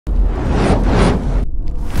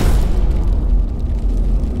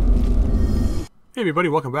Hey everybody,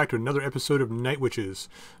 welcome back to another episode of Night Witches.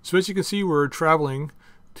 So as you can see, we're traveling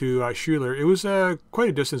to Schuyler. It was quite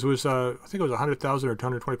a distance. It was, I think it was 100,000 or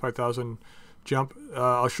 125,000 jump.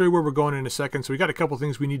 I'll show you where we're going in a second. So we got a couple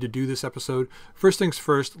things we need to do this episode. First things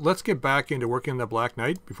first, let's get back into working on the Black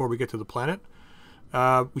Knight before we get to the planet.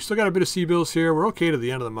 We still got a bit of sea bills here. We're okay to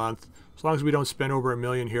the end of the month, as long as we don't spend over $1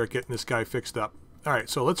 million here getting this guy fixed up. Alright,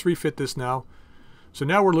 so let's refit this now. So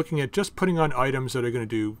now we're looking at just putting on items that are going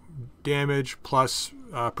to do damage plus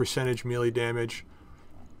percentage melee damage,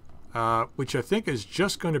 which I think is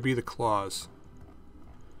just going to be the claws.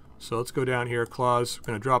 So let's go down here, claws, we're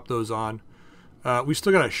going to drop those on. We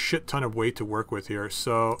still got a shit ton of weight to work with here,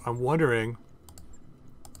 so I'm wondering,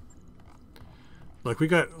 like we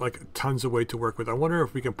got like tons of weight to work with. I wonder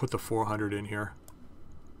if we can put the 400 in here.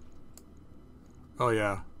 Oh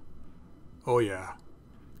yeah. Oh yeah.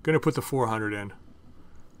 Gonna put the 400 in.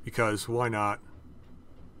 Because why not?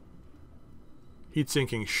 Heat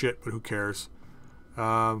sinking shit, but who cares?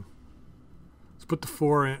 Let's put the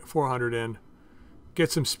 400 in.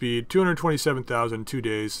 Get some speed. 227,000 in 2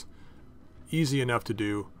 days. Easy enough to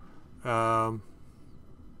do. We want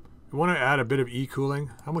to add a bit of e-cooling.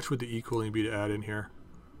 How much would the e-cooling be to add in here?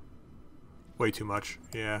 Way too much.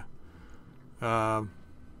 Yeah. We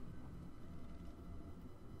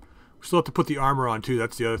still have to put the armor on too.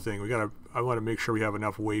 That's the other thing. I want to make sure we have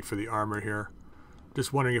enough weight for the armor here.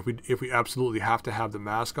 Just wondering if we absolutely have to have the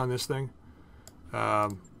mask on this thing. Yeah,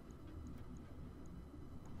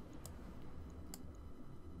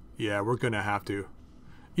 we're gonna have to.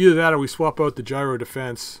 Either that or we swap out the gyro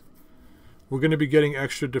defense. We're gonna be getting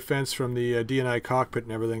extra defense from the D&I cockpit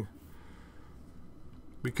and everything.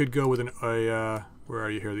 We could go with where are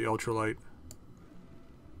you here? The ultralight.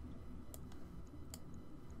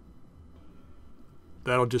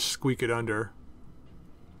 That'll just squeak it under.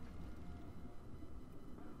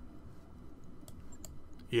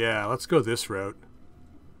 Yeah, let's go this route.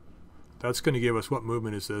 That's going to give us, what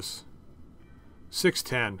movement is this?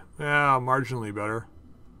 610. Yeah, marginally better.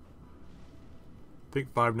 I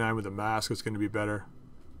think 5.9 with a mask is going to be better.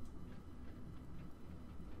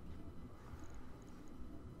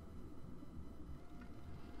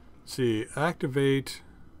 Let's see, activate.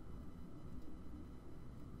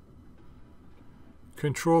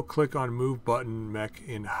 Control click on move button mech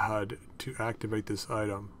in HUD to activate this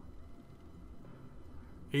item.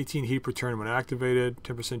 18 heat per turn when activated.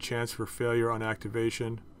 10% chance for failure on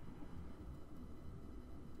activation.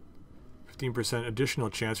 15% additional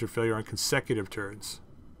chance for failure on consecutive turns.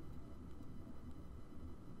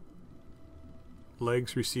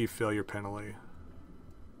 Legs receive failure penalty.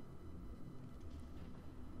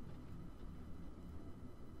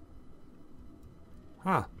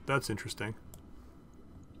 Huh, that's interesting.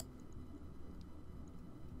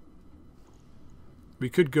 We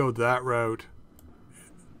could go that route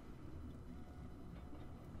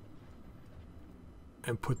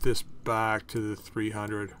and put this back to the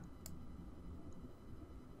 300.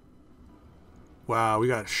 Wow, we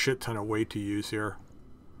got a shit ton of weight to use here.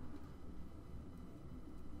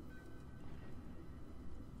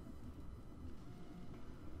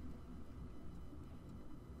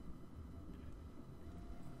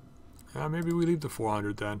 Maybe we leave the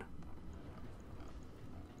 400 then.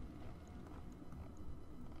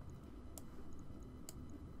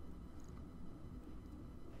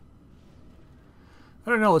 I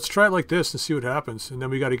don't know, let's try it like this and see what happens. And then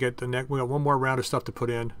we got to get the neck. We got one more round of stuff to put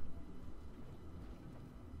in.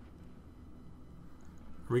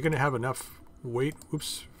 Are we going to have enough weight,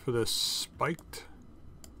 oops, for the spiked?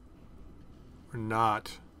 Or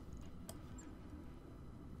not?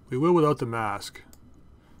 We will without the mask.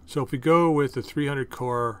 So if we go with the 300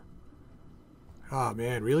 core, oh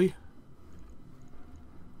man, really?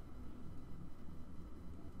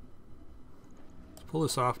 Let's pull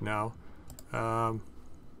this off now.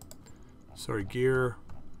 Sorry, gear.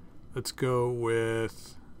 Let's go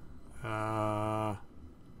with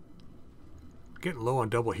getting low on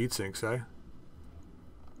double heat sinks, eh?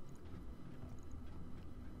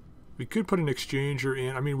 We could put an exchanger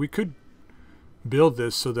in. I mean, we could build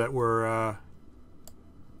this so that we're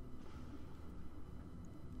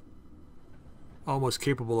almost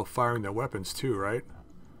capable of firing the weapons too, right?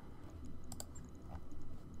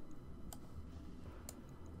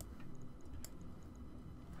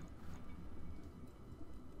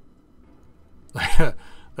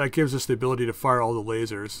 That gives us the ability to fire all the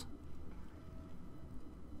lasers.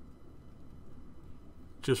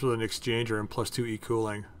 Just with an exchanger and +2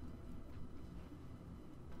 e-cooling.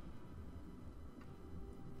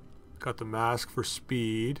 Got the mask for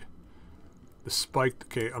speed. The spiked,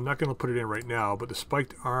 okay, I'm not going to put it in right now, but the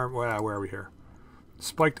spiked arm, where are we here?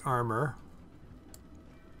 Spiked armor.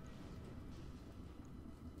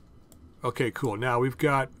 Okay, cool. Now we've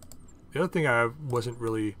got... The other thing I wasn't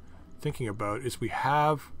really thinking about is we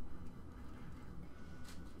have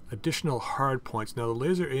additional hard points. Now the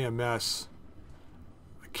laser AMS,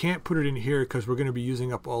 I can't put it in here because we're going to be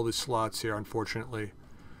using up all the slots here, unfortunately.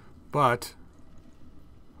 But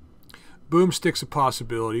boomstick's a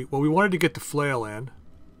possibility. Well, we wanted to get the flail in.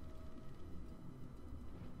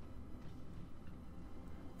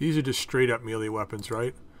 These are just straight up melee weapons,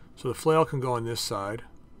 right? So the flail can go on this side.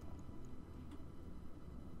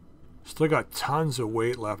 Still got tons of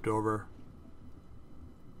weight left over.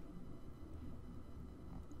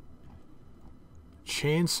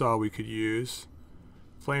 Chainsaw we could use.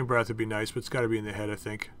 Flame breath would be nice, but it's got to be in the head, I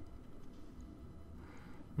think.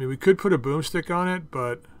 I mean, we could put a boomstick on it,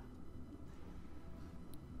 but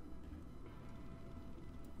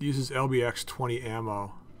it uses LBX 20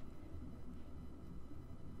 ammo.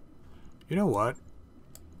 You know what?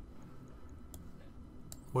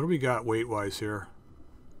 What do we got weight-wise here?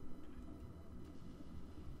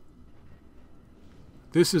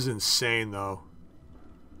 This is insane, though.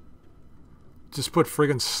 Just put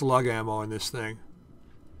friggin' slug ammo in this thing.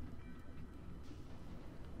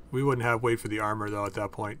 We wouldn't have weight for the armor, though, at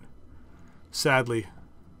that point. Sadly.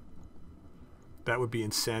 That would be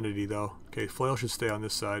insanity, though. Okay, flail should stay on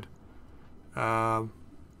this side. I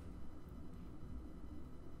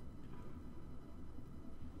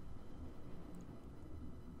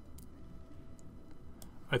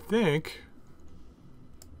think...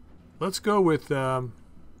 Let's go with... we have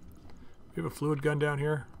a fluid gun down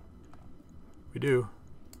here. We do.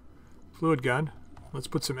 Fluid gun. Let's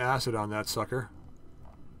put some acid on that sucker.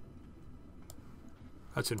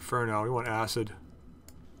 That's Inferno. We want acid.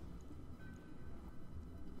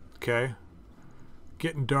 Okay.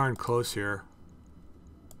 Getting darn close here.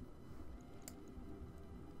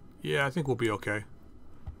 Yeah, I think we'll be okay.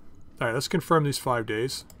 Alright, let's confirm these 5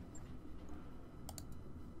 days.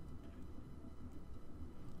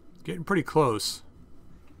 Getting pretty close.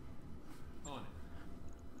 On it.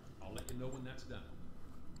 I'll let you know when that's done.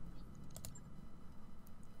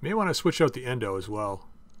 May want to switch out the endo as well.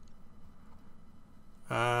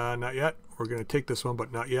 Not yet. We're going to take this one,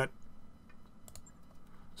 but not yet.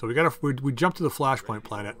 So we jumped to the flashpoint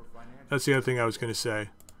planet. That's the other thing I was going to say.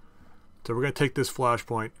 So we're going to take this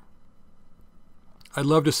flashpoint. I'd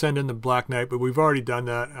love to send in the Black Knight, but we've already done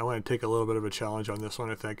that. I want to take a little bit of a challenge on this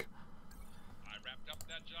one, I think.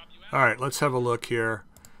 Alright, let's have a look here.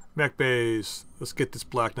 Mech bays. Let's get this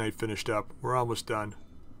Black Knight finished up. We're almost done.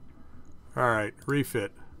 Alright,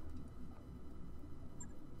 refit.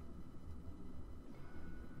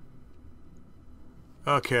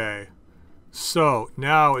 Okay. So,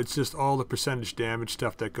 now it's just all the percentage damage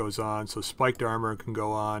stuff that goes on. So spiked armor can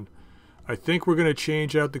go on. I think we're going to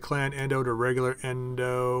change out the clan endo to regular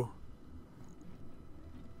endo.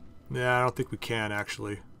 Nah, I don't think we can,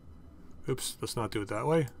 actually. Oops, let's not do it that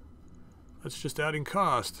way. That's just adding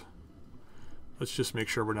cost. Let's just make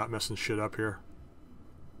sure we're not messing shit up here.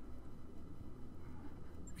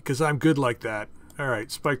 Because I'm good like that.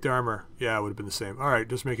 Alright, spiked armor. Yeah, it would have been the same. Alright,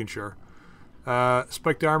 just making sure.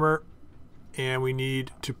 Spiked armor. And we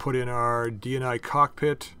need to put in our D&I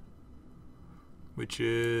cockpit, which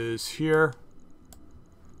is here.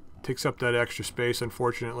 Takes up that extra space,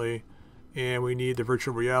 unfortunately. And we need the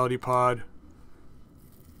virtual reality pod.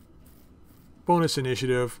 Bonus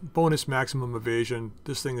initiative, bonus maximum evasion.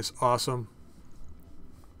 This thing is awesome.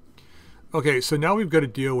 Okay, so now we've got to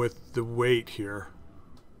deal with the weight here.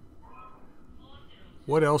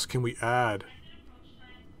 What else can we add?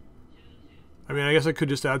 I mean, I guess I could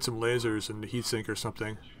just add some lasers and the heatsink or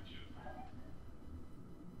something.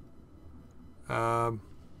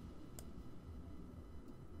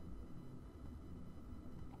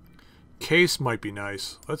 Case might be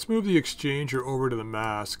nice. Let's move the exchanger over to the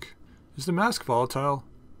mask. Is the mask volatile?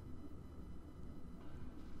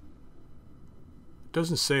 It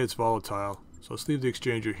doesn't say it's volatile. So let's leave the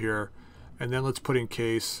exchanger here. And then let's put in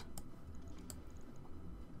case.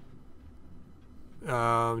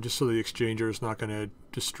 Just so the exchanger is not going to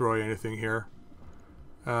destroy anything here.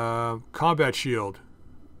 Combat shield.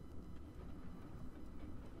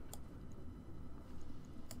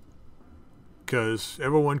 Because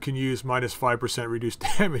everyone can use minus 5% reduced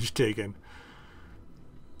damage taken.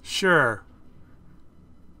 Sure.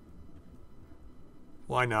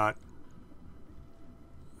 Why not?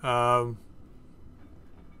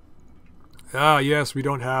 Yes, we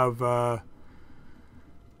don't have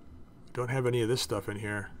any of this stuff in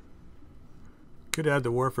here. Could add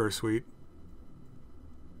the warfare suite.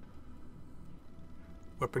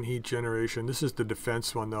 Weapon heat generation. This is the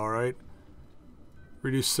defense one though, right?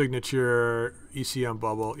 Reduce signature, ECM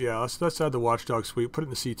bubble. Yeah, let's add the watchdog suite. Put it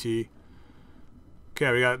in the CT.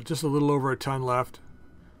 Okay, we got just a little over a ton left.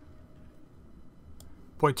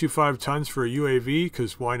 0.25 tons for a UAV,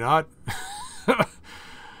 because why not?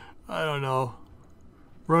 I don't know.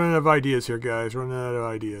 Running out of ideas here, guys. Running out of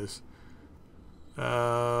ideas.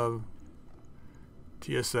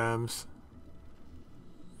 TSMs.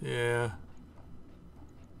 Yeah.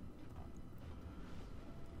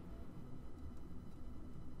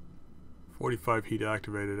 .45 heat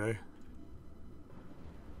activated, eh?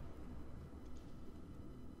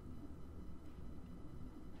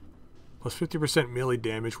 Plus 50% melee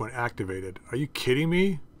damage when activated. Are you kidding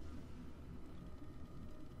me?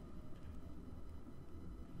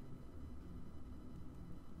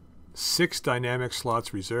 Six dynamic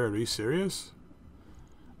slots reserved. Are you serious?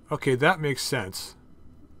 Okay, that makes sense.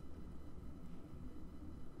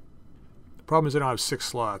 The problem is I don't have 6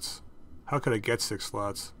 slots. How could I get 6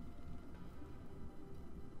 slots?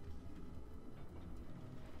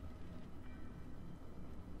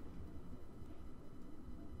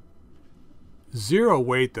 Zero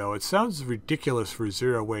weight, though. It sounds ridiculous for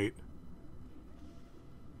 0 weight.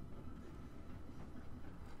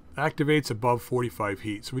 Activates above 45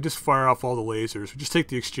 heat. So we just fire off all the lasers. We just take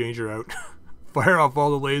the exchanger out. Fire off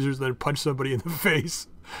all the lasers, then punch somebody in the face.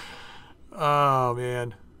 Oh,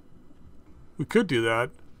 man. We could do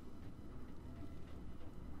that.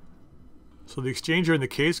 So the exchanger in the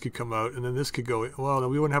case could come out, and then this could go... Well, no,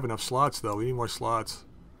 we wouldn't have enough slots, though. We need more slots.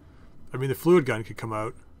 I mean, the fluid gun could come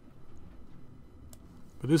out.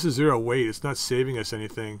 But this is 0 weight. It's not saving us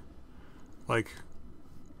anything. Like...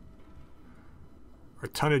 Our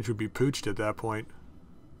tonnage would be pooched at that point.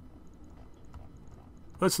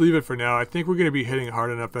 Let's leave it for now. I think we're going to be hitting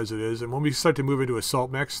hard enough as it is. And when we start to move into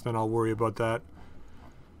assault mechs, then I'll worry about that.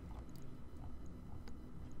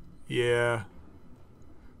 Yeah.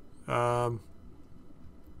 What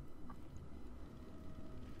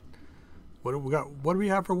do we got? What do we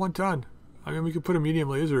have for 1 ton? I mean, we could put a medium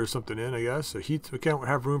laser or something in, I guess. We can't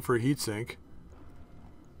have room for a heat sink.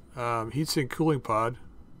 Heat sink cooling pod.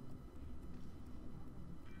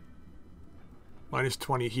 Minus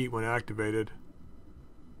 20 heat when activated.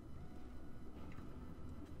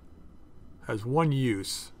 Has 1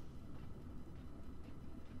 use.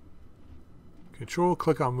 Control,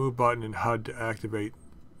 click on move button in HUD to activate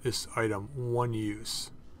this item. 1 use.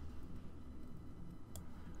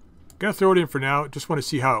 Gonna throw it in for now. Just want to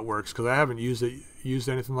see how it works because I haven't used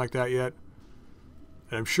anything like that yet.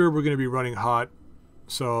 And I'm sure we're going to be running hot.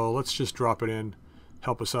 So let's just drop it in.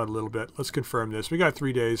 Help us out a little bit. Let's confirm this. We got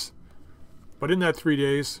 3 days. But in that 3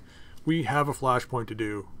 days, we have a flashpoint to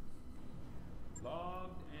do.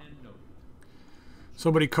 Logged and noted.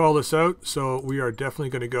 Somebody called us out, so we are definitely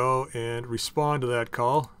going to go and respond to that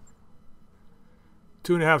call.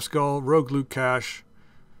 2.5 skull, rogue loot cache,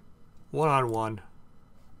 1-on-1.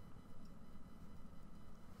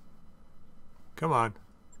 Come on,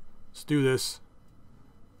 let's do this.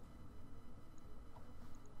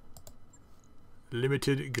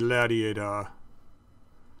 Limited gladiator.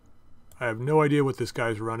 I have no idea what this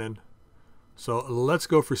guy's running. So let's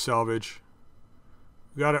go for salvage.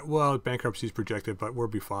 We got it. Well, bankruptcy's projected, but we'll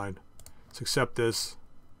be fine. Let's accept this.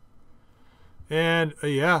 And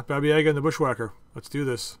yeah, Baba Yaga and the Bushwhacker. Let's do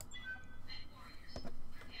this.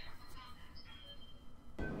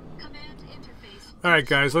 Alright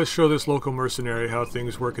guys, let's show this local mercenary how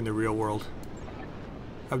things work in the real world.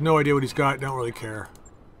 I have no idea what he's got, don't really care.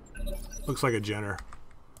 Looks like a Jenner.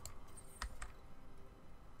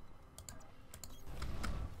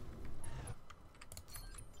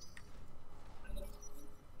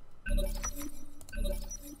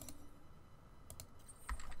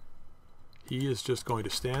 He is just going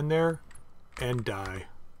to stand there and die.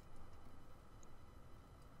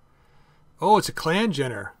 Oh, it's a clan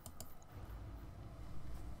Jenner.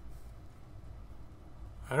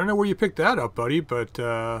 I don't know where you picked that up, buddy, but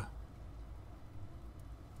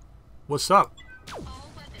what's up?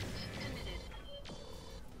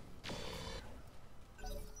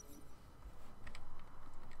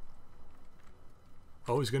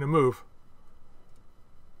 Oh, he's gonna move.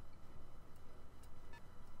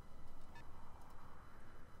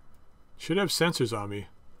 Should have sensors on me.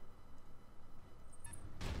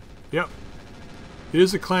 Yep. It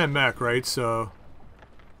is a clan mech, right? So.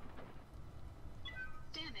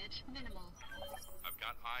 Damage minimal. I've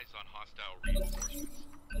got eyes on hostile reinforcements.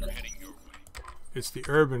 They're heading your way. It's the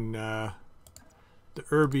urban, the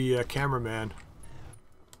Irby cameraman.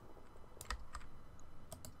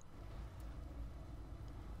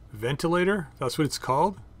 Ventilator? That's what it's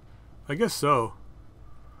called? I guess so.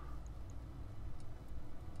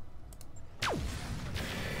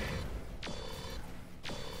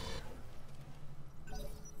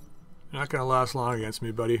 You're not gonna last long against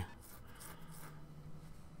me, buddy.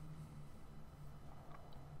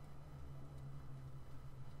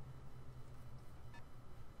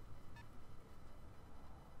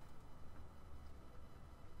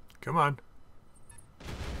 Come on.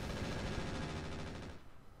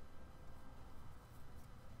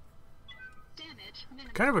 Damage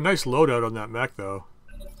minimal. Kind of a nice loadout on that mech, though.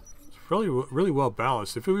 It's really well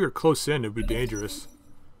balanced. If we were close in, it'd be dangerous.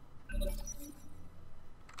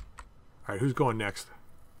 Alright, who's going next?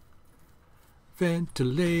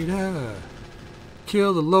 Ventilator.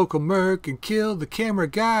 Kill the local merc and kill the camera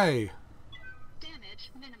guy.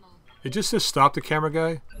 Damage minimal. It just says stop the camera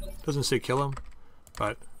guy. Doesn't say kill him.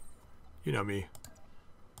 But, you know me.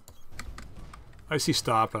 I see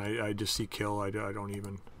stop and I just see kill. I don't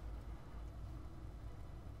even.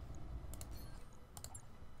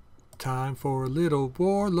 Time for a little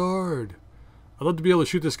warlord. I'd love to be able to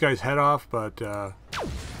shoot this guy's head off, but there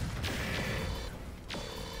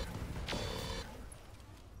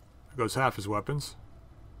goes half his weapons.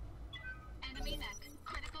 Enemy mech.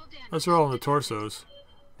 Critical damage. Those are all in the torsos.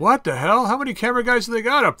 What the hell? How many camera guys do they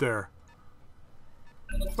got up there?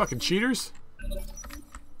 Fucking cheaters.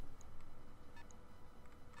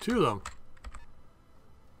 2 of them.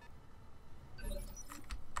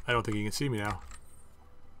 I don't think he can see me now.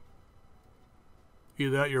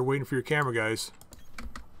 Either that, you're waiting for your camera guys.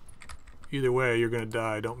 Either way, you're gonna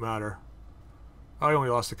die. Don't matter. I only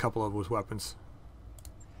lost a couple of his weapons.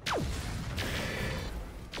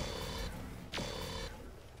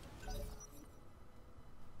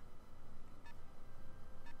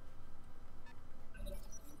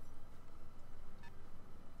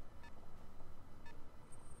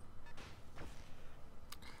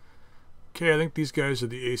 Okay, I think these guys are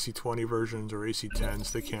the AC-20 versions or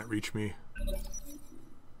AC-10s. They can't reach me.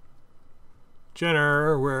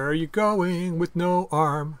 Jenner, where are you going with no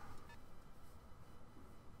arm?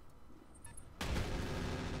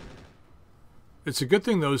 It's a good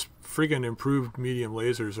thing those friggin' improved medium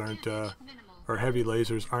lasers aren't, or heavy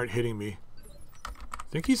lasers aren't hitting me. I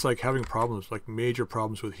think he's like having problems, like major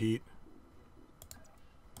problems with heat.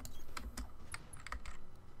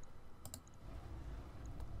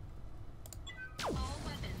 All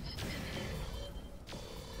weapons committed.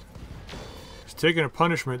 He's taking a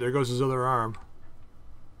punishment. There goes his other arm.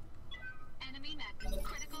 Enemy mech.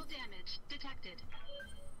 Critical damage detected.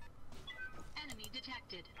 Enemy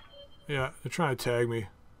detected. Yeah, they're trying to tag me.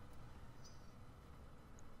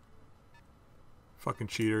 Fucking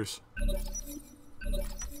cheaters.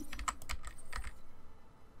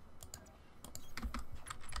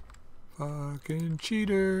 Fucking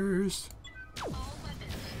cheaters. All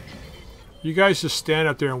weapons committed. You guys just stand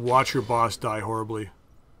up there and watch your boss die horribly.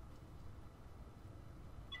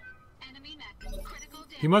 Enemy mech. Critical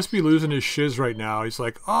damage. He must be losing his shiz right now. He's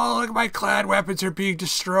like, oh, look, my clad weapons are being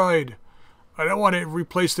destroyed. I don't want to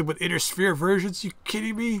replace them with inner sphere versions. You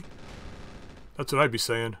kidding me? That's what I'd be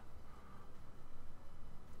saying.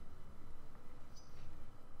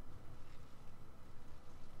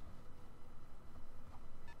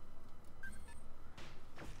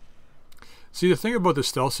 See, the thing about the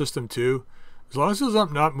stealth system too, as long as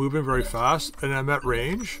I'm not moving very fast and I'm at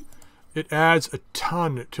range, it adds a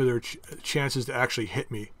ton to their chances to actually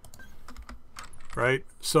hit me. Right?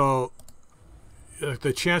 So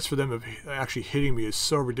the chance for them of actually hitting me is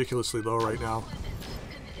so ridiculously low right now. Weapons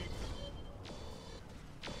committed.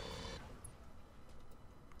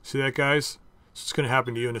 See that, guys? It's going to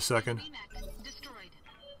happen to you in a second. Enemy mech destroyed.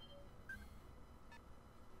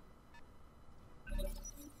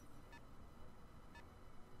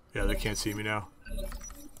 Yeah, they can't see me now.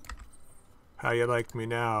 How you like me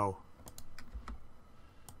now?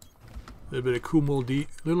 A little bit of cool mode D,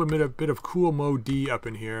 bit of cool mode D up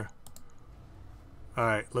in here. All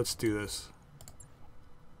right, let's do this.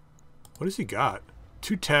 What has he got?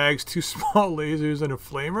 2 tags, 2 small lasers, and a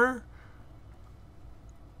flamer?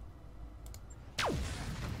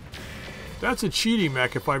 That's a cheating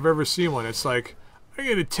mech if I've ever seen one. It's like, I'm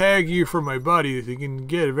gonna tag you for my buddy if you can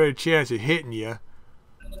get a better chance at hitting you.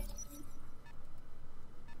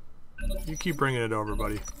 You keep bringing it over,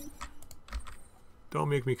 buddy. Don't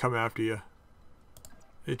make me come after you.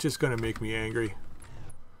 It's just gonna make me angry.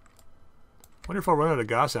 Wonder if I'll run out of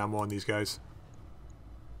gas ammo on these guys.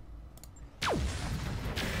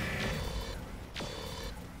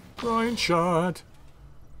 Grind shot.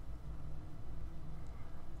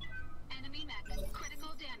 Enemy mech. Critical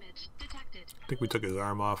damage detected. I think we took his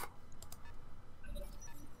arm off.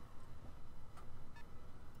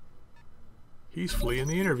 He's fleeing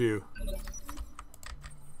the interview.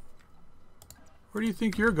 Where do you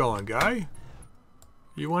think you're going, guy?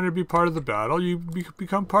 You want to be part of the battle, you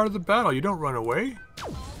become part of the battle. You don't run away.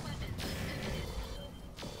 All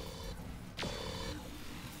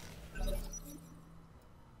weapons committed.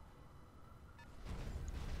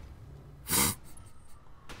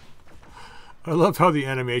 I love how the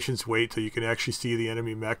animations wait till you can actually see the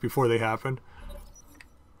enemy mech before they happen.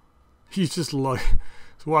 He's just like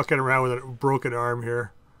he's walking around with a broken arm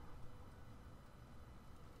here.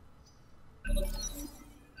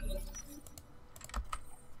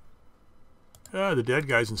 Ah, the dead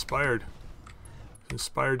guy's inspired. He's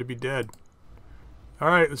inspired to be dead.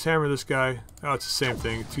 Alright, let's hammer this guy. Oh, it's the same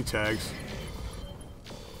thing. 2 tags.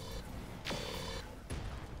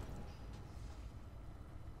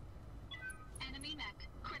 Enemy mech.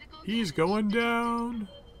 Critical He's damage going detected. down.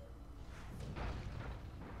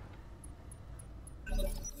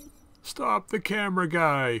 Stop the camera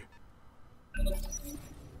guy.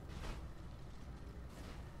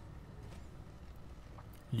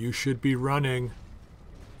 You should be running.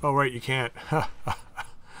 Oh, right, you can't.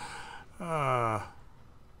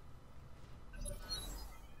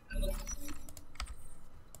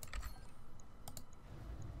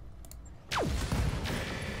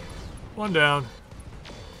 One down.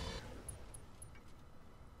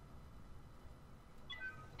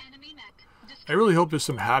 Enemy mech. I Destroyed. really hope there's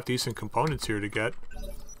some half-decent components here to get.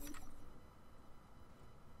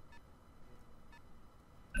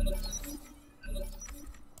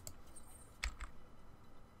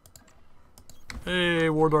 Hey,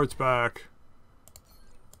 Warlord's back.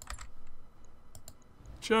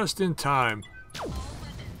 Just in time. All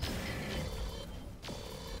weapons committed.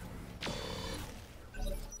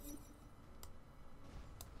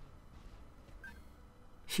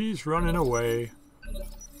 She's running away.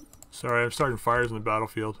 Sorry, I'm starting fires in the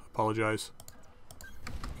battlefield. Apologize.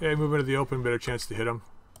 Okay, move into the open, better chance to hit him.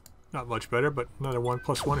 Not much better, but another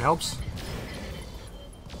 1+1 helps.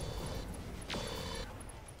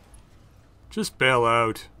 Just bail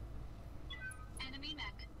out. Enemy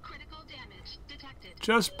mech. Critical damage detected.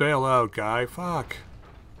 Just bail out, guy. Fuck.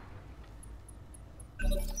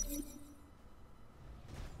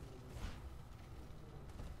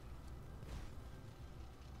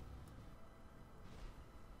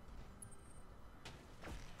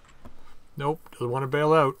 Nope, doesn't want to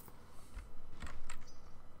bail out.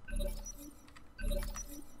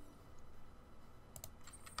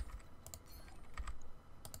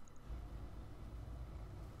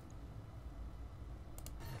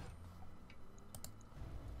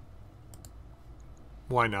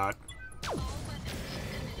 Why not? All weapons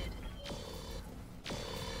committed.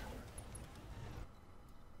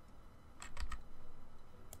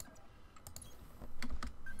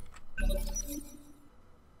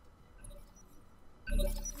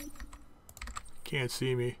 Can't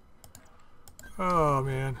see me. Oh,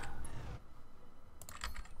 man.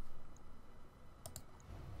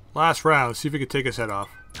 Last round. See if he can take his head off.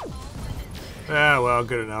 Ah, well,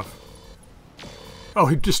 good enough. Oh,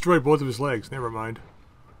 he destroyed both of his legs. Never mind.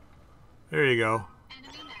 There you go.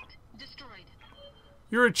 Enemy mech. Destroyed.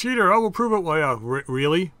 You're a cheater. I will prove it. Well, yeah,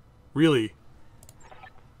 really? Really?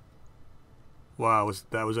 Wow,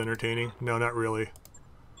 that was entertaining. No, not really.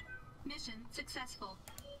 Mission successful.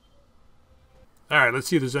 Alright, let's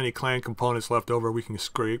see if there's any clan components left over we can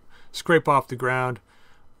scrape off the ground.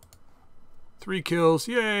 3 kills,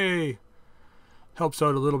 yay! Helps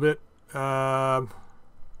out a little bit. Bloodhound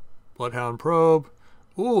probe.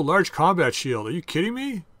 Ooh, large combat shield. Are you kidding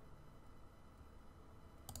me?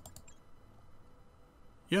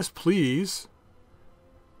 Yes, please.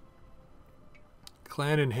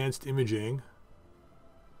 Clan enhanced imaging.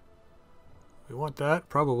 We want that?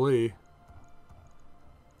 Probably.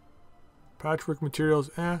 Patchwork materials,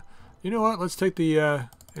 you know what? Let's take the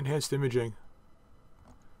enhanced imaging.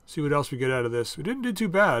 See what else we get out of this. We didn't do too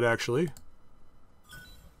bad, actually.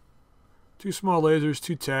 2 small lasers,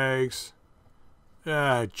 2 tags.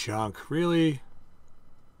 Ah, junk. Really?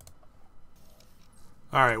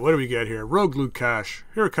 Alright, what do we get here? Rogue loot cache.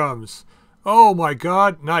 Here it comes. Oh my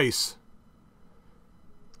god, nice.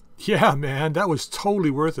 Yeah, man, that was totally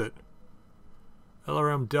worth it.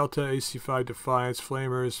 LRM Delta, AC5 Defiance,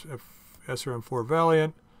 Flamers, SRM4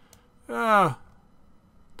 Valiant.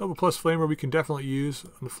 Double plus flamer we can definitely use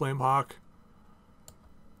on the Flamehawk.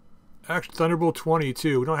 Actually, Thunderbolt 20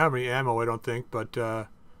 too. We don't have any ammo, I don't think, but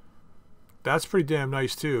that's pretty damn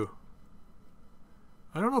nice too.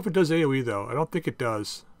 I don't know if it does AoE though. I don't think it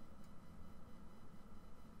does.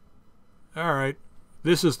 All right,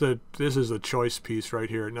 this is the choice piece right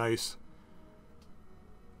here. Nice.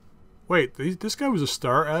 Wait, this guy was a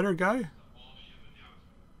star adder guy?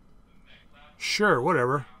 Sure,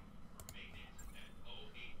 whatever.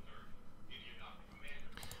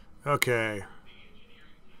 Okay.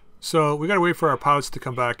 So we gotta wait for our pilots to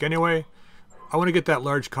come back anyway. I want to get that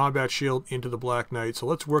large combat shield into the Black Knight, so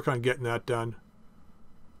let's work on getting that done.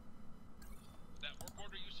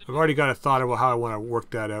 I've already got a thought about how I want to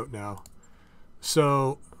work that out now.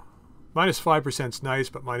 So, minus 5% is nice,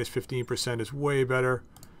 but minus 15% is way better.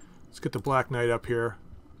 Let's get the Black Knight up here.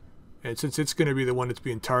 And since it's going to be the one that's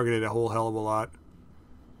being targeted a whole hell of a lot,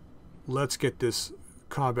 let's get this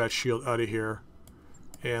combat shield out of here.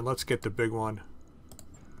 And let's get the big one.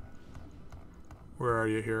 Where are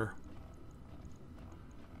you here?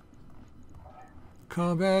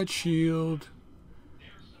 Combat shield.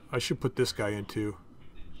 I should put this guy in too.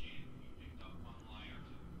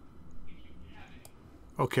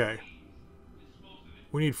 Okay.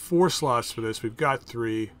 We need 4 slots for this. We've got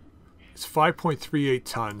 3. It's 5.38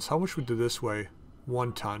 tons. How much would do this weigh?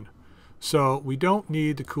 1 ton. So we don't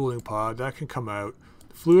need the cooling pod. That can come out.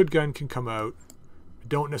 The fluid gun can come out. We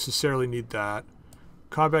don't necessarily need that.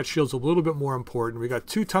 Combat shield's a little bit more important. We got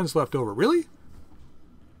 2 tons left over. Really?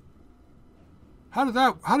 How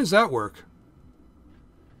does that work?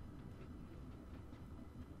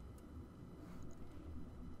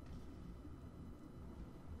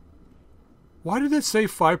 Why did it say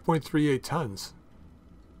 5.38 tons?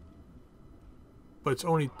 But it's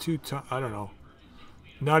only 2 tons. I don't know.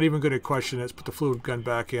 Not even going to question it. Let's put the fluid gun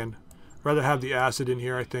back in. Rather have the acid in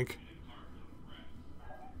here, I think.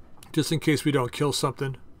 Just in case we don't kill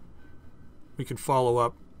something. We can follow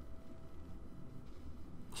up.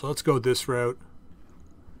 So let's go this route.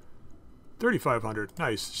 3,500.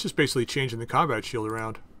 Nice. It's just basically changing the combat shield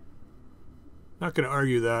around. Not going to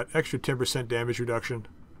argue that. Extra 10% damage reduction.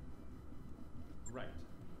 Right.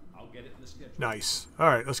 I'll get it in the schedule. Nice.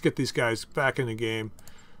 Alright, let's get these guys back in the game.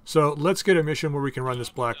 So let's get a mission where we can run this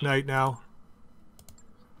Black Knight now.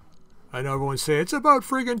 I know everyone's saying, it's about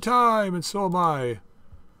friggin' time, and so am I.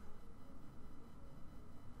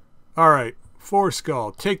 Alright, Forest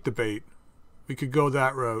Skull, take the bait. We could go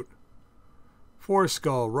that route. Forest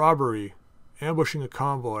Skull, robbery, ambushing a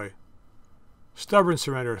convoy. Stubborn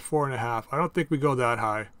surrender, 4.5. I don't think we go that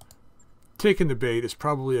high. Taking the bait is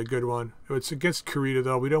probably a good one. If it's against Kurita,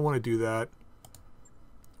 though, we don't want to do that.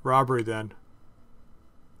 Robbery, then.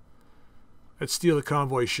 Let's steal the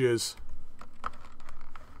convoy shiz.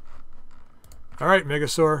 Alright,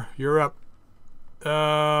 Megasaur, you're up.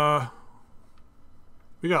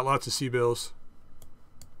 We got lots of sea bills.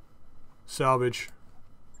 Salvage.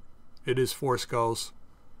 It is 4 skulls.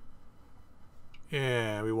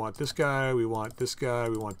 And we want this guy, we want this guy,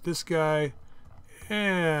 we want this guy.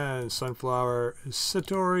 And Sunflower,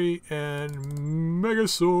 Satori, and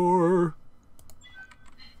Megasaur.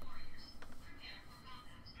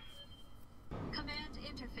 Command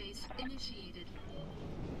interface initiated.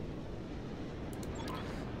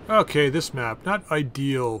 Okay, this map, not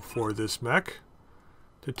ideal for this mech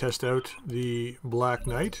to test out the Black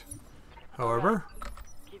Knight. However,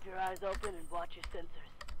 keep your eyes open and watch your sensors.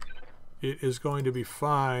 it is going to be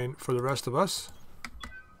fine for the rest of us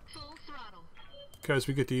Full throttle. because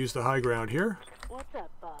we get to use the high ground here. What's up,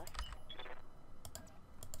 boss?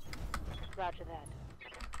 Roger that.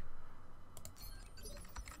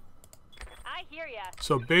 I hear ya.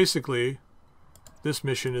 So basically, this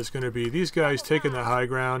mission is going to be these guys taking the high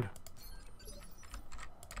ground.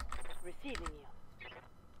 Receiving you.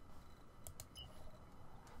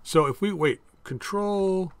 So if we wait,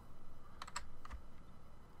 control,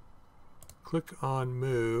 click on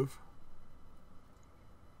move.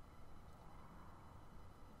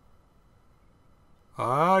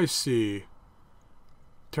 I see.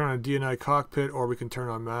 Turn on DNI cockpit, or we can turn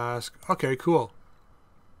on mask. Okay, cool.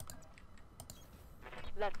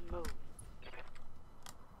 Let's move.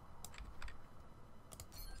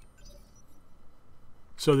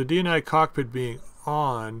 So the DNI cockpit being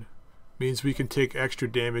on means we can take extra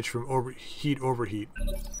damage from overheat.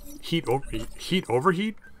 Heat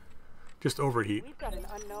overheat? Just overheat. We've got an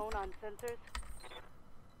unknown on sensors.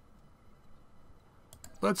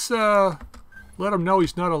 Let's let him know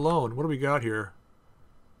he's not alone. What do we got here?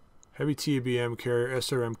 Heavy TBM carrier,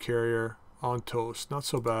 SRM carrier, on toast. Not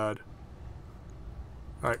so bad.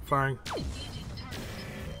 Alright, firing. Engaging target.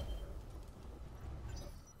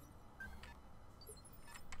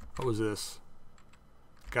 What was this?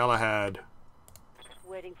 Galahad.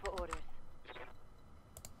 Waiting for orders.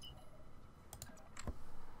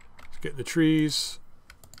 Let's get in the trees.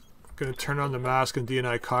 Gonna turn on the mask and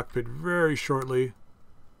DNI cockpit very shortly.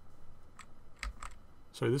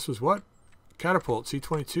 Sorry, this was what? Catapult,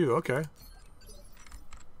 C-22, okay.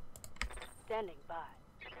 Standing by.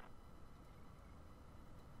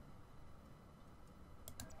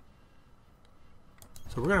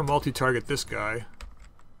 So we're gonna multi-target this guy.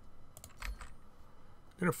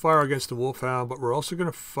 Gonna fire against the Wolfhound, but we're also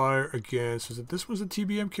gonna fire against, is it this was a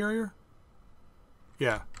TBM carrier?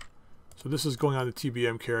 Yeah. So this is going on the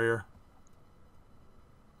TBM carrier.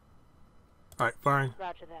 Alright, firing.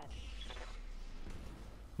 Roger that.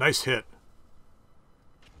 Nice hit.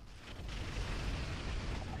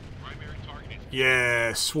 Primary target is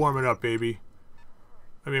Yeah, swarm it up, baby.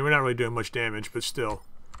 I mean, we're not really doing much damage, but still.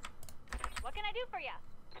 What can I do for you?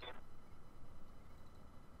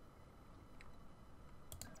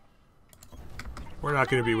 We're not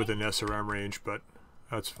going to be within SRM range, but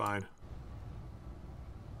that's fine.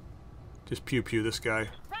 Just pew-pew this guy.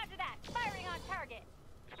 Roger that. Firing on target.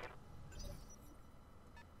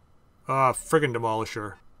 Ah, friggin'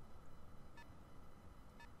 Demolisher.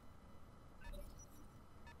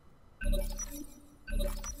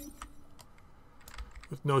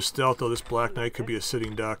 With no stealth, though, this Black Knight could be a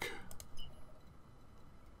sitting duck.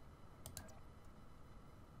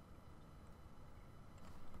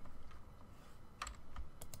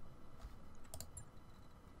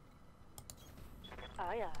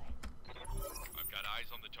 Aye, aye. I've got eyes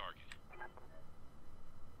on the target.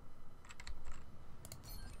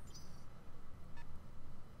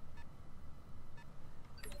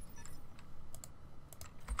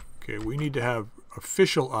 Okay, we need to have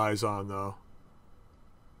official eyes on, though.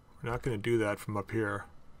 We're not going to do that from up here.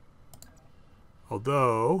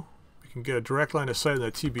 Although, we can get a direct line of sight on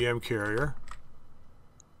that TBM carrier.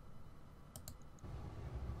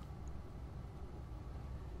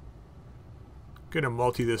 Gonna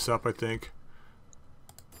multi this up, I think.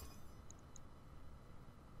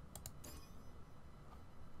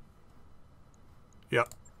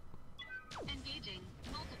 Yep, Engaging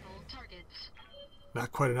multiple targets.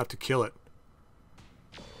 not quite enough to kill it.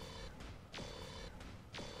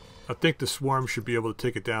 I think the swarm should be able to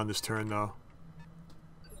take it down this turn, though.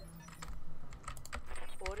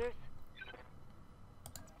 Orders?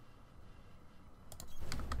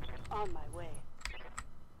 On my way.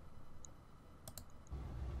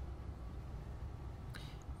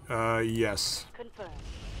 Yes. Confirmed.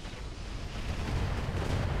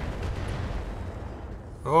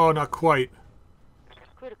 Oh, not quite.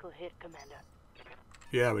 Critical hit, Commander.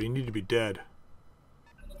 Yeah, but you need to be dead.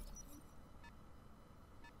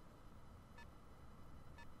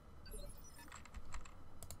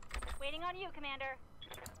 Waiting on you, Commander.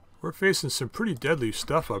 We're facing some pretty deadly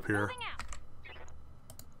stuff up here. Moving out.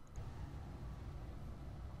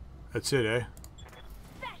 That's it, eh?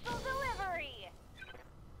 Special delivery.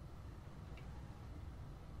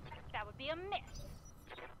 That would be a miss.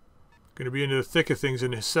 Gonna be into the thick of things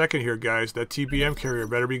in a second here, guys. That TBM carrier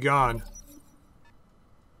better be gone.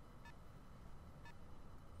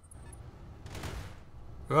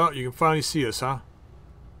 Well, you can finally see us, huh?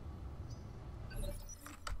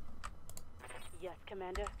 Yes,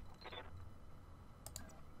 Commander.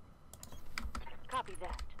 Copy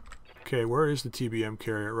that. Okay, where is the TBM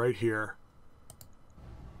carrier? Right here.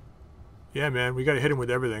 Yeah, man, we gotta hit him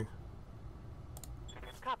with everything.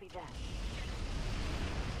 Copy that.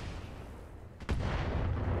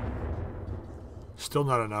 Still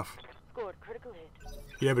not enough. Scored critical hit.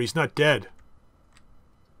 Yeah, but he's not dead.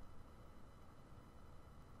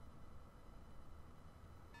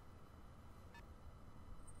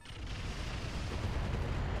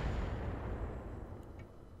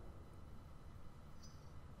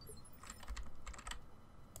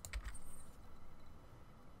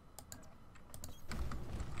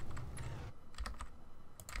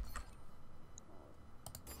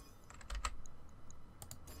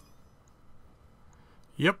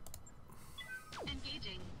 Yep.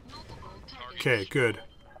 Engaging multiple targets. Okay, good.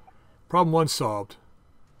 Problem one solved.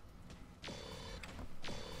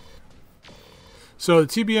 So the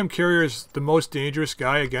TBM carrier is the most dangerous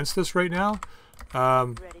guy against us right now.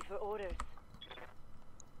 Ready for orders.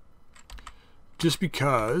 Just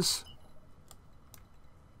because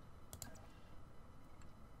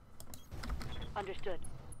Understood.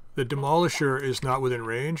 the Demolisher is not within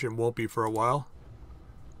range and won't be for a while.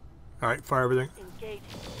 Alright, fire everything. Engage.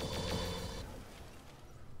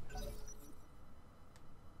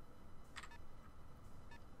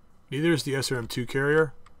 Neither is the SRM-2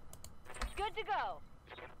 carrier. Good to go.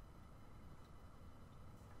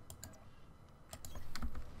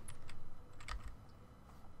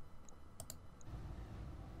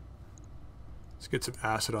 Let's get some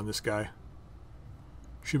acid on this guy.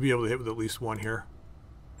 Should be able to hit with at least one here.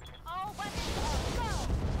 All weapons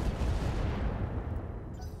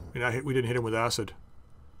go. We didn't hit him with acid.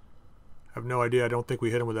 I have no idea. I don't think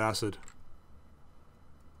we hit him with acid.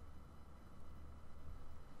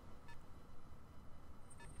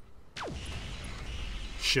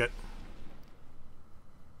 Shit.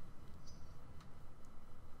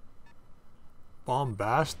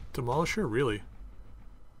 Bombast Demolisher? Really?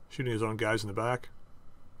 Shooting his own guys in the back.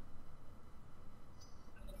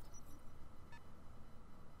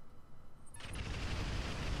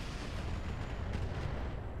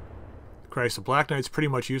 Christ, the Black Knight's pretty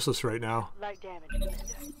much useless right now. Light damage,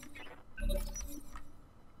 Commander.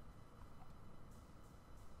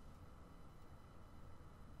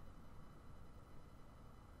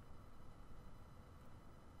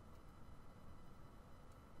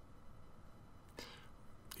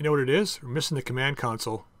 You know what it is? We're missing the command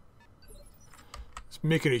console. It's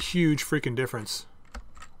making a huge freaking difference.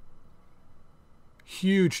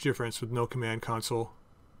 Huge difference with no command console.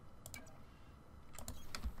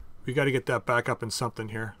 We got to get that back up in something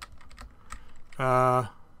here.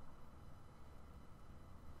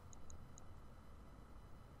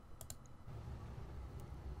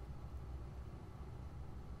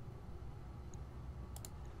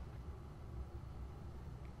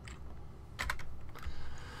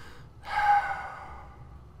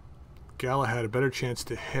 Gala had a better chance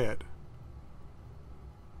to hit.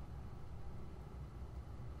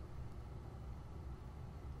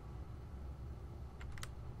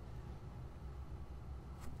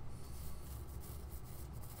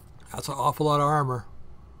 That's an awful lot of armor.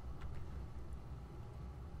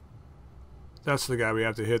 That's the guy we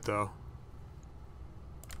have to hit, though.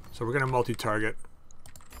 So we're going to multi-target.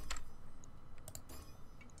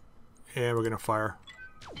 And we're going to fire.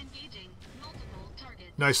 Engaging multiple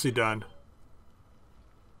targets. Nicely done.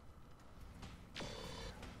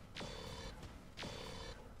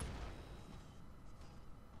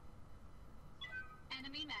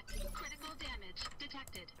 Enemy max critical damage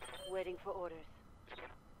detected. Waiting for orders.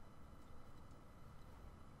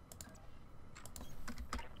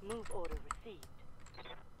 Move order received.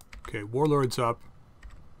 Okay, Warlord's up.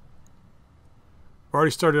 We're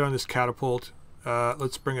already started on this catapult.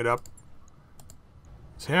 Let's bring it up.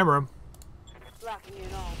 Let's hammer him. Locking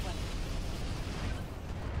in all weapons.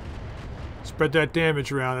 Spread that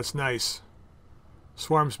damage around. That's nice.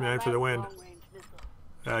 Swarms, man, for the win. Long-range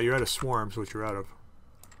missile. You're out of swarms, what you're out of.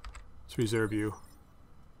 Let's reserve you.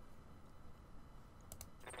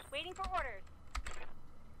 Waiting for orders.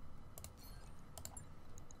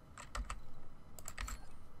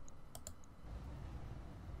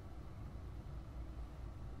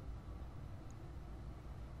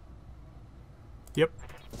 Yep.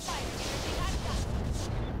 Fire everything I've got.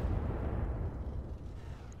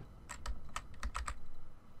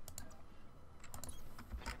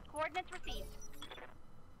 Coordinates received.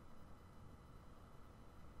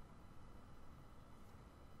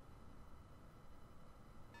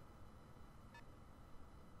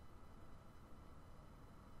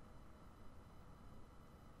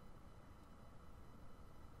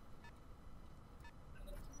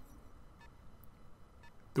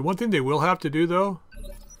 The one thing they will have to do, though,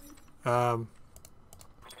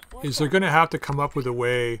 is they're going to have to come up with a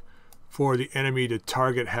way for the enemy to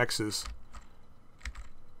target hexes.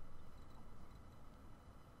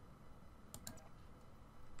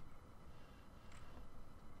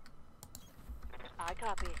 I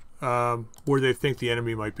copy. Where they think the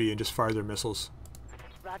enemy might be and just fire their missiles.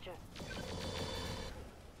 Roger.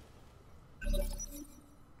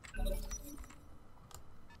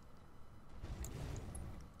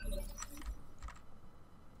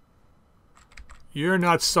 You're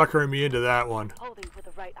not suckering me into that one. Holding for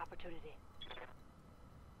the right opportunity.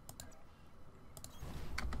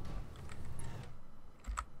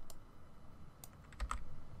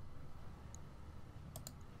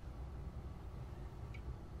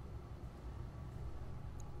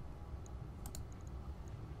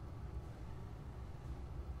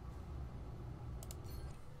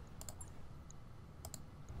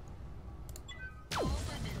 All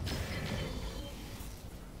weapons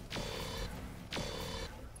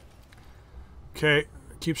Okay,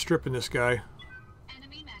 keep stripping this guy.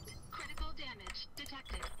 enemy max critical damage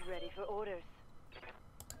detected. Ready for orders.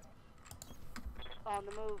 On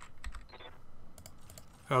the move.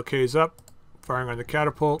 Okay, he's up. Firing on the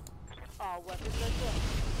catapult. All weapons are good.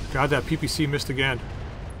 God, that PPC missed again.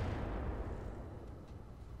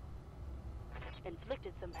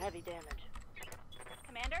 Inflicted some heavy damage.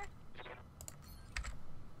 Commander?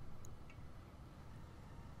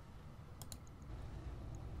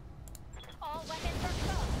 All weapons are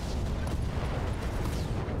go.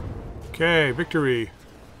 Okay, victory.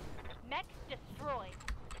 Mech destroyed.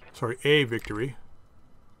 Sorry, a victory.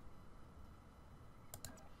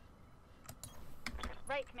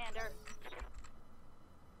 Right, Commander.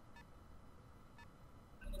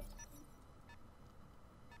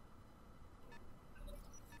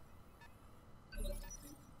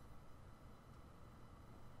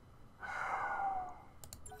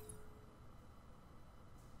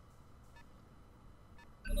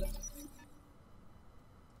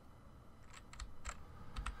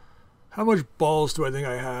 How much balls do I think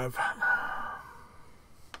I have?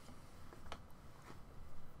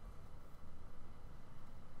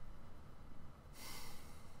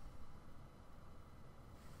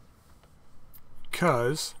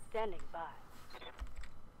 Because Standing by.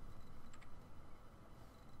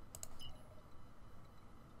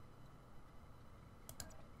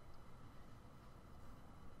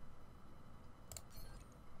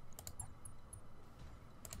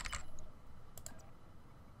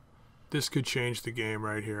 this could change the game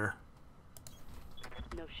right here.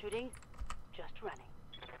 No shooting, just running.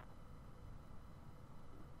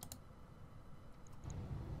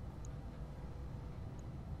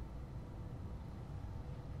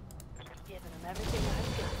 Giving them everything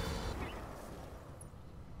I've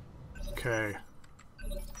got. Okay.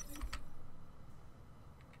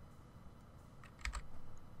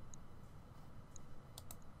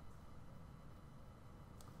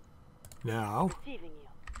 Now, Receiving you.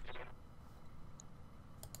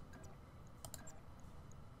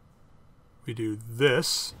 we do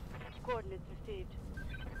this. Coordinates received.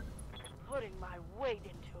 Putting my weight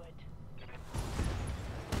into it.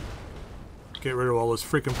 Get rid of all those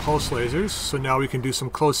freaking pulse lasers. So now we can do some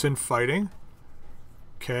close-in fighting.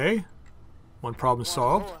 Okay. One problem One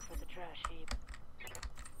solved. more for the trash heap.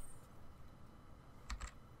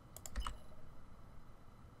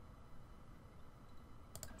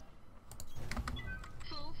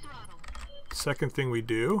 Full throttle. Second thing we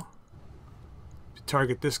do,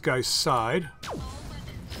 target this guy's side. All weapons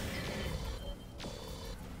detected.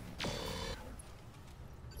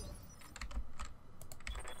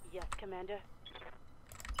 Yes, Commander.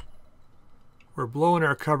 We're blowing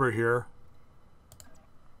our cover here.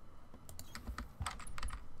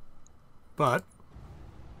 But,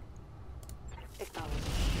 Acknowledge.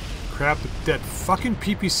 crap, that fucking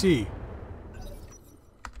PPC.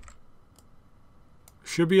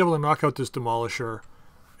 Should be able to knock out this demolisher,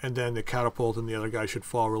 and then the catapult and the other guy should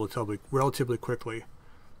fall relatively quickly.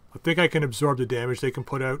 I think I can absorb the damage they can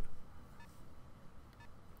put out.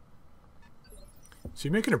 Is he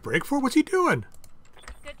making a break for it? What's he doing?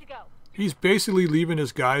 Good to go. He's basically leaving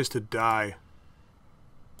his guys to die.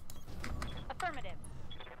 Affirmative.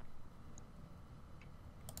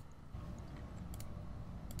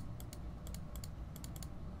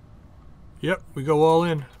 Yep, we go all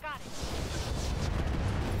in. Got it.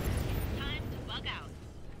 Time to bug out.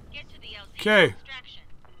 Get to the LZ Okay. extraction.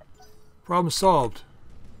 Problem solved.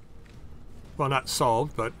 Well, not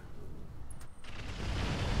solved, but...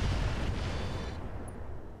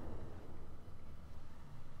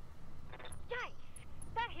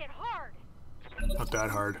 Yikes! That hit hard. not that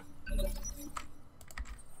hard.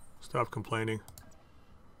 Stop complaining.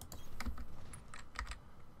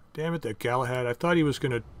 Damn it, that Galahad. I thought he was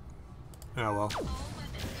gonna... Oh, well.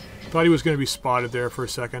 Thought he was gonna be spotted there for a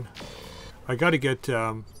second. I gotta get,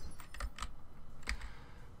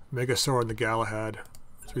 Megasaur and the Galahad.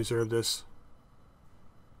 Let's reserve this.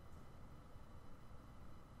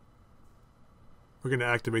 We're gonna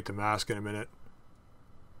activate the mask in a minute.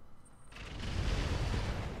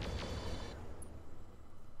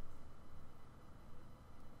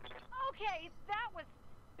 Okay, that was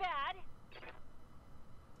bad.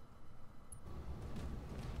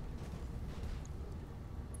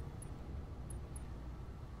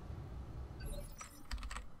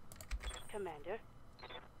 Commander.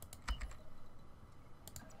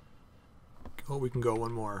 Oh, we can go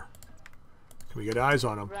one more. Can we get eyes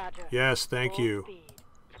on him? Roger. Yes, thank Full you. speed.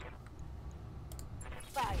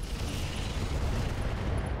 Fire.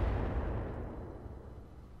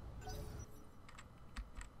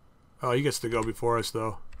 Oh, he gets to go before us,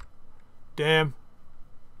 though. Damn.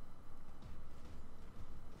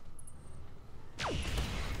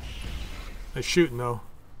 Nice shooting, though.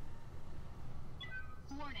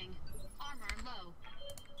 Warning. Armor low.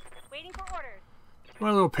 Waiting for orders.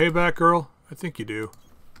 Want a little payback, girl? I think you do.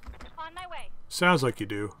 On my way. Sounds like you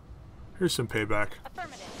do. Here's some payback.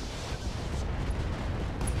 Affirmative.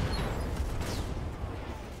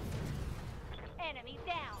 Enemy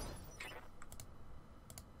down.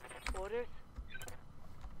 Orders.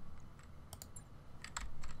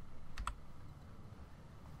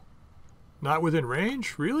 Not within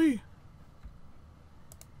range? Really?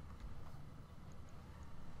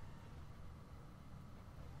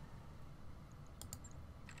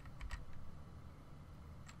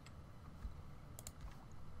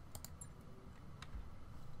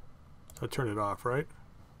 So turn it off, right?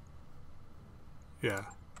 Yeah.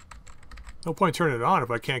 No point turning it on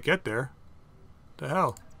if I can't get there. The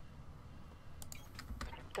hell?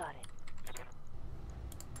 Got it.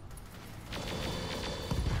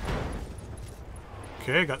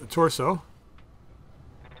 Okay, got the torso.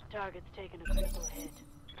 Target Target's taken a critical hit.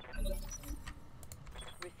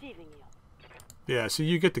 Receiving you. Yeah, so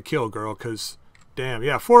you get the kill, girl, because, damn,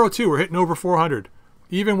 yeah, 402, we're hitting over 400.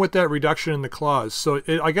 Even with that reduction in the claws. So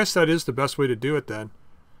I guess that is the best way to do it then.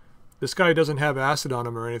 This guy doesn't have acid on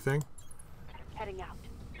him or anything. Heading out.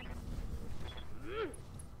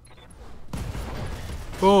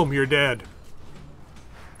 Boom, you're dead.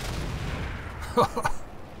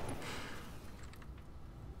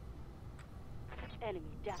 Enemy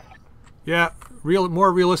down. Yeah,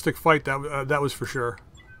 more realistic fight, that was for sure.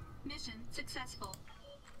 Mission successful.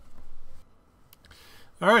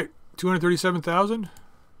 All right, 237,000.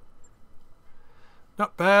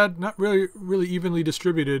 Not bad. Not really evenly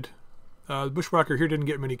distributed. The Bushwhacker here didn't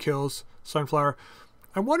get many kills. Sunflower.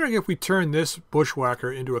 I'm wondering if we turn this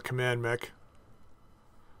Bushwhacker into a command mech.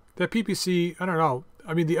 That PPC, I don't know.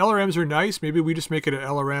 I mean, the LRMs are nice. Maybe we just make it an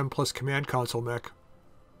LRM plus command console mech.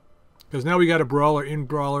 Because now we got a brawler,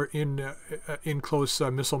 in close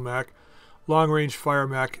missile mech, long range fire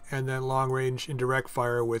mech, and then long range indirect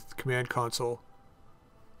fire with command console.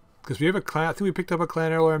 Because we have a clan. I think we picked up a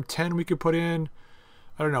clan LRM 10 we could put in.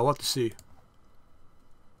 I don't know. We'll have to see.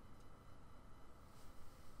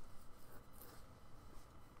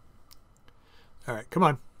 All right, come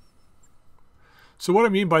on. So what I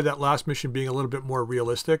mean by that last mission being a little bit more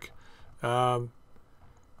realistic,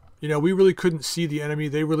 you know, we really couldn't see the enemy.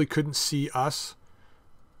 They really couldn't see us.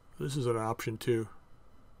 This is an option too.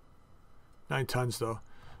 9 tons though.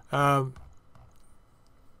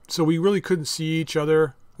 So we really couldn't see each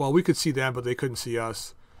other. Well, we could see them, but they couldn't see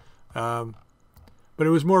us. But it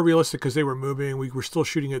was more realistic because they were moving. We were still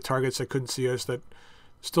shooting at targets that couldn't see us, that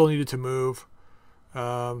still needed to move.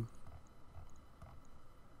 What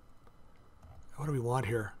do we want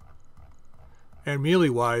here? And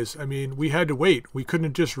melee-wise, I mean, we had to wait. We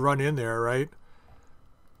couldn't just run in there, right?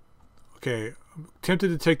 Okay, I'm tempted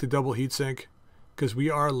to take the double heatsink because we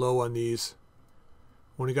are low on these.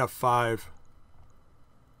 Only got 5.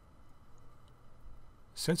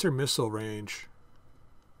 Sensor missile range.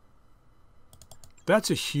 That's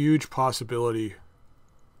a huge possibility.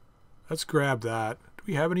 Let's grab that. Do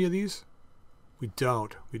we have any of these? We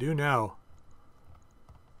don't. We do now.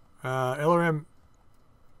 LRM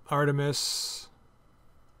Artemis.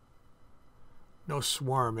 No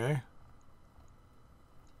swarm, eh?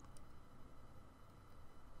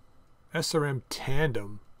 SRM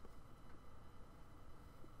Tandem.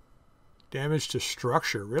 Damage to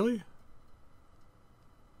structure, really?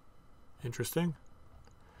 Interesting.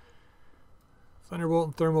 Thunderbolt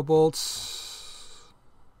and thermal bolts.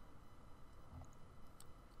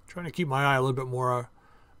 Trying to keep my eye a little bit more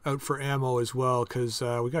out for ammo as well, because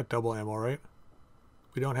we got double ammo, right?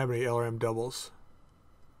 We don't have any LRM doubles.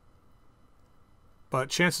 But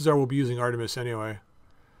chances are we'll be using Artemis anyway.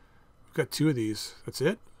 We've got 2 of these. That's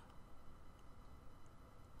it?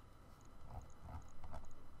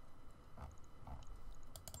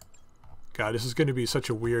 God, this is going to be such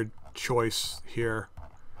a weird choice here.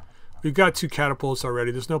 We've got 2 catapults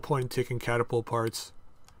already. There's no point in taking catapult parts.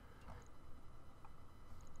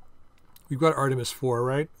 We've got Artemis 4,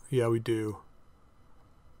 right? Yeah, we do.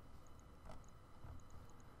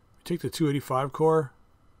 We take the 285 core.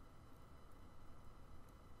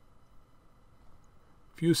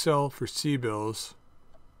 Fuse cell for C-bills.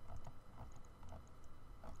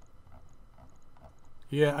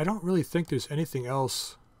 Yeah, I don't really think there's anything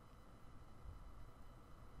else.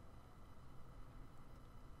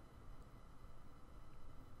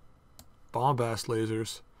 Bombast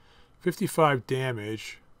lasers. 55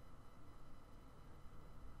 damage.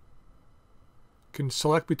 Can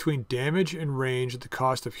select between damage and range at the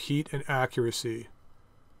cost of heat and accuracy.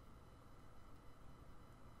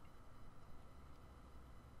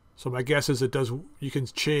 So my guess is it does. You can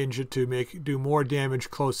change it to do more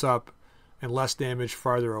damage close up and less damage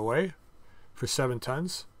farther away for 7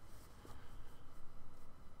 tons.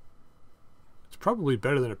 It's probably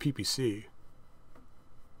better than a PPC.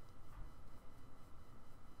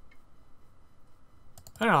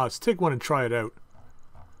 I don't know, let's take one and try it out.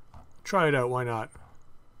 Try it out, why not?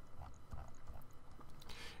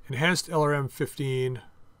 Enhanced LRM 15.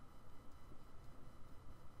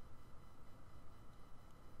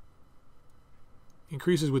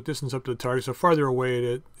 Increases with distance up to the target. So farther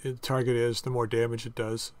away the target is, the more damage it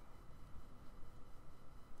does.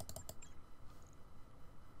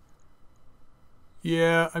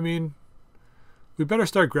 Yeah, I mean, we better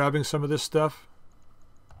start grabbing some of this stuff.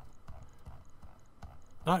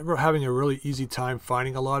 Not having a really easy time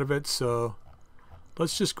finding a lot of it, so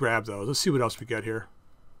let's just grab those. Let's see what else we get here.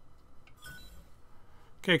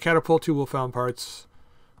 Okay, catapult 2 wolfhound parts.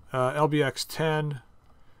 LBX 10.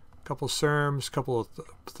 couple CERMs, couple of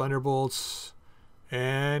Thunderbolts,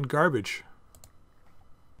 and garbage.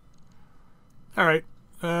 Alright.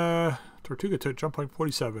 Tortuga took jump point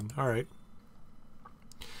 47. Alright.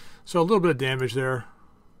 So a little bit of damage there.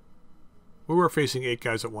 We were facing 8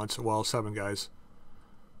 guys at once. Well, 7 guys.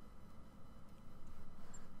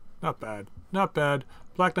 Not bad. Not bad.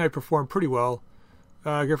 Black Knight performed pretty well.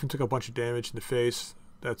 Griffin took a bunch of damage in the face.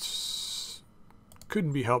 That's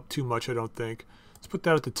couldn't be helped too much, I don't think. Let's put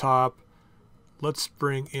that at the top. Let's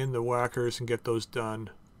bring in the whackers and get those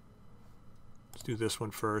done. Let's do this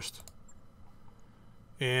one first.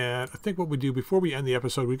 And I think what we do before we end the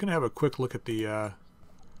episode, we're going to have a quick look at the...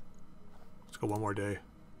 let's go one more day.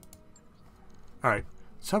 Alright,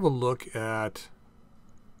 let's have a look at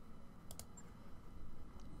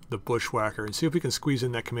the Bushwhacker and see if we can squeeze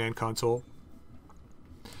in that command console.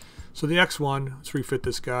 So the X1, let's refit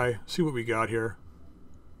this guy, see what we got here.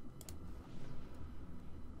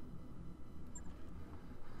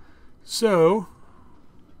 So,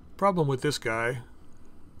 problem with this guy,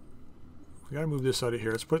 we gotta move this out of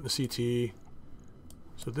here. Let's put it in the CT.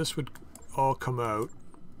 So this would all come out.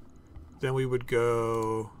 Then we would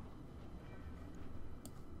go...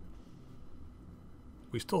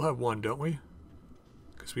 We still have one, don't we?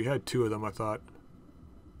 Because we had 2 of them, I thought.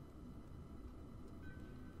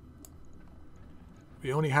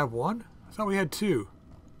 We only have 1? I thought we had 2.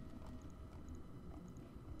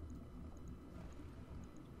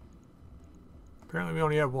 Apparently we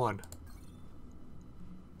only have 1.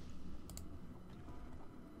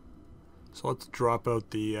 So let's drop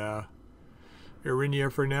out the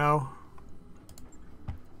Irinia for now.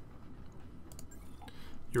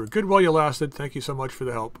 You were good while you lasted. Thank you so much for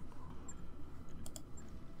the help.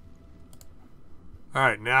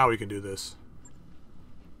 Alright, now we can do this.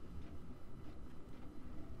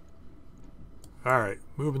 Alright,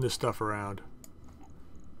 moving this stuff around.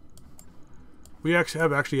 We actually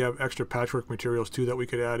have extra patchwork materials too that we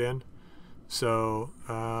could add in. So,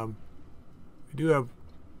 we do have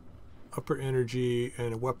upper energy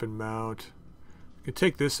and a weapon mount. We can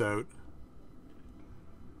take this out,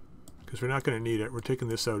 because we're not going to need it. We're taking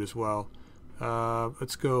this out as well.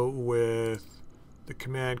 Let's go with the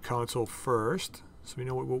command console first, so we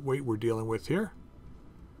know what weight we're dealing with here.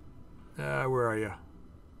 Where are you?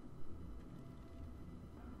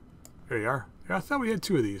 There you are. Yeah, I thought we had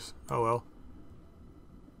 2 of these. Oh well.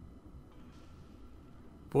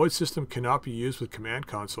 Void system cannot be used with command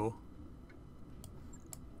console.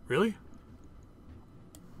 Really?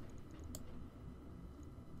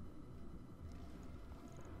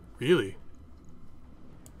 Really?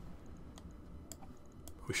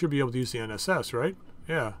 We should be able to use the NSS, right?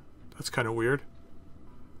 Yeah, that's kind of weird.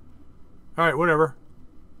 Alright, whatever.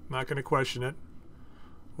 Not going to question it.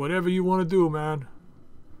 Whatever you want to do, man.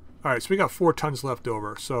 Alright, so we got 4 tons left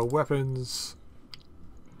over. So, weapons...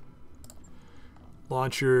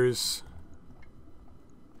 Launchers...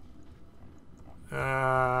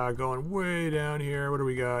 going way down here. What do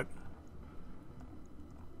we got?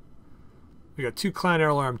 We got 2 clan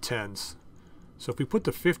alarm 10s. So if we put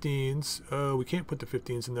the 15s, oh, we can't put the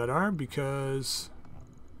 15s in that arm because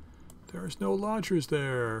there's no launchers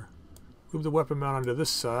there. Move the weapon mount onto this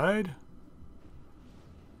side.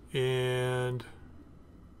 And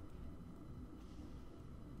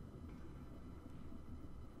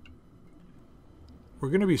we're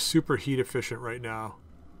going to be super heat efficient right now.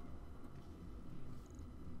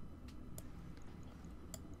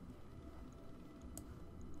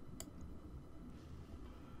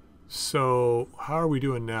 So, how are we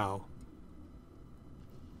doing now?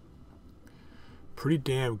 Pretty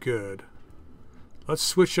damn good. Let's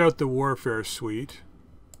switch out the Warfare Suite,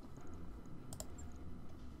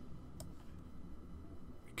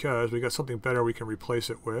 because we got something better we can replace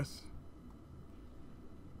it with.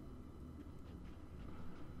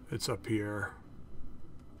 It's up here.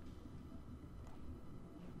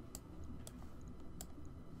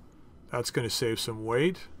 That's going to save some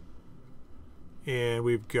weight. And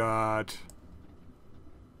we've got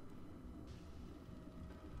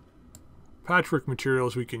patchwork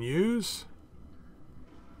materials we can use,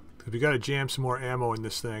 because we got to jam some more ammo in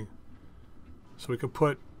this thing. So we can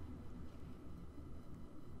put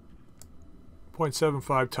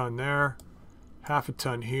 0.75 ton there, half a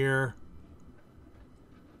ton here.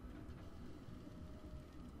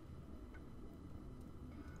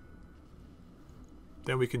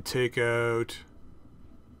 Then we can take out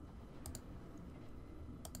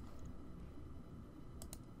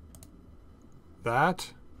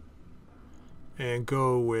that and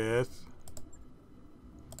go with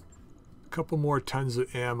a couple more tons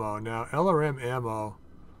of ammo. Now LRM ammo,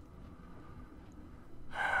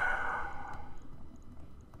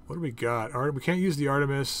 What do we got? We can't use the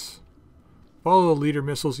Artemis. Follow the leader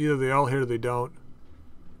missiles. Either they all hit or they don't.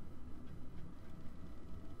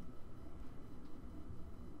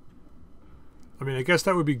 I mean, I guess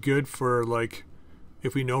that would be good for, like,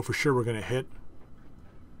 if we know for sure we're going to hit.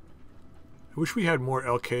 I wish we had more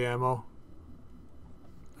LK ammo.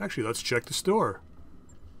 Actually, let's check the store.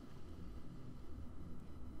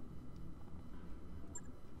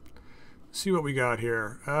 See what we got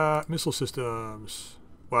here. Missile systems.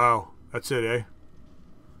 Wow, that's it, eh?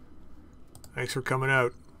 Thanks for coming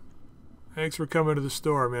out. Thanks for coming to the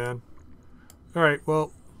store, man. All right,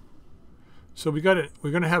 well, so we got it.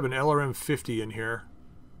 We're gonna have an LRM 50 in here.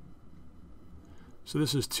 So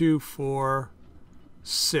this is 2, 4,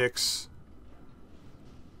 6,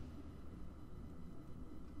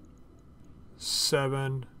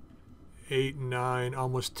 7, 8, 9,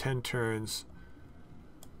 almost 10 turns.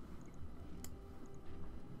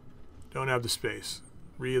 Don't have the space.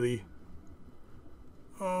 Really?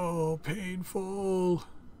 Oh, painful.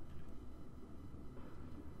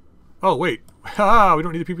 Oh, wait. Ah, we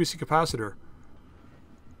don't need the PPC capacitor.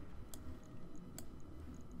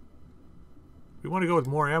 We want to go with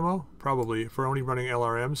more ammo? Probably, if we're only running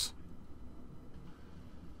LRMs.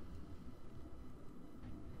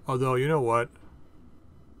 Although, you know what?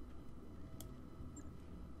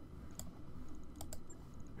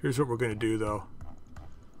 Here's what we're going to do, though.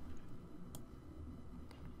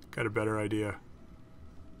 Got a better idea.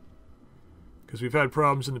 Because we've had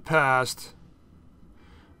problems in the past.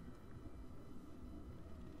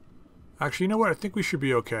 Actually, you know what? I think we should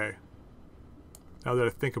be okay. Now that I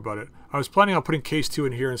think about it. I was planning on putting case 2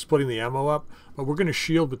 in here and splitting the ammo up, but we're going to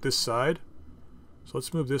shield with this side. So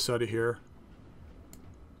let's move this out of here.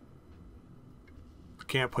 We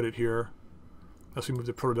can't put it here unless we move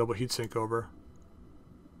the proto double heatsink over.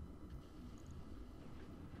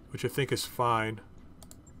 Which I think is fine.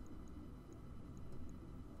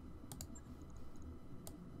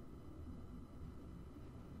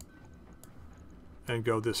 And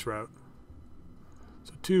go this route.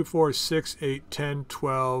 So 2, 4, 6, 8, 10,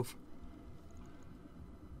 12,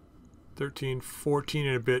 13, 14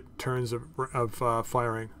 and a bit turns of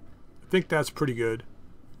firing. I think that's pretty good.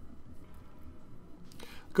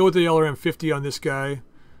 Go with the LRM 50 on this guy. You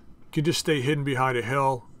can just stay hidden behind a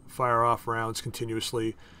hill, fire off rounds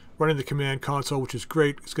continuously. Running the command console, which is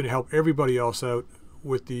great. It's going to help everybody else out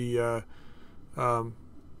with the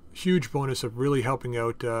huge bonus of really helping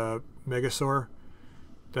out Megasaur.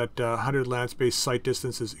 That 100 lance-based sight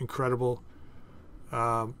distance is incredible.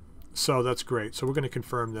 So that's great. So we're going to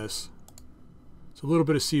confirm this. It's a little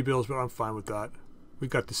bit of C-bills, but I'm fine with that. We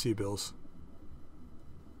got the C-bills.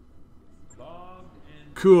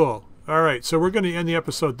 Cool. All right, so we're going to end the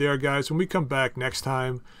episode there, guys. When we come back next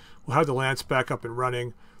time, we'll have the Lance back up and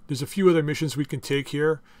running. There's a few other missions we can take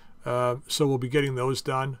here, so we'll be getting those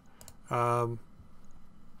done.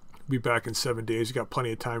 Be back in 7 days. You got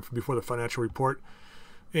plenty of time before the financial report.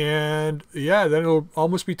 And yeah, then it'll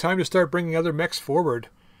almost be time to start bringing other mechs forward.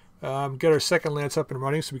 Get our second Lance up and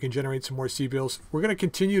running so we can generate some more C-bills. We're going to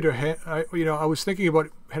continue to, I was thinking about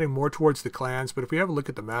heading more towards the clans, but if we have a look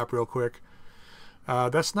at the map real quick,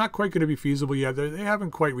 that's not quite going to be feasible yet. They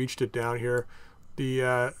haven't quite reached it down here.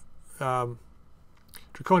 The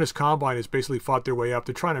Draconis Combine has basically fought their way up.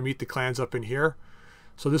 They're trying to meet the clans up in here.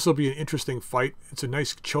 So this will be an interesting fight. It's a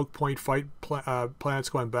nice choke point fight. Planets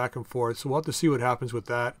going back and forth. So we'll have to see what happens with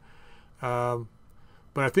that. But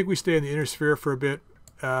I think we stay in the inner sphere for a bit.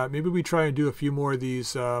 Maybe we try and do a few more of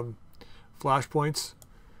these flashpoints.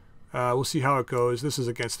 We'll see how it goes. This is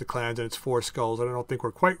against the clans and it's 4 skulls. I don't think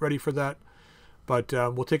we're quite ready for that. But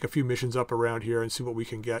we'll take a few missions up around here and see what we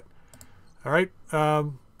can get. All right.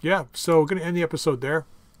 Yeah, so we're going to end the episode there.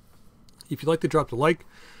 If you'd like to drop the like.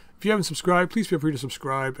 If you haven't subscribed, please feel free to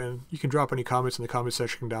subscribe, and you can drop any comments in the comment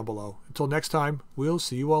section down below. Until next time, we'll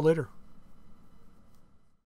see you all later.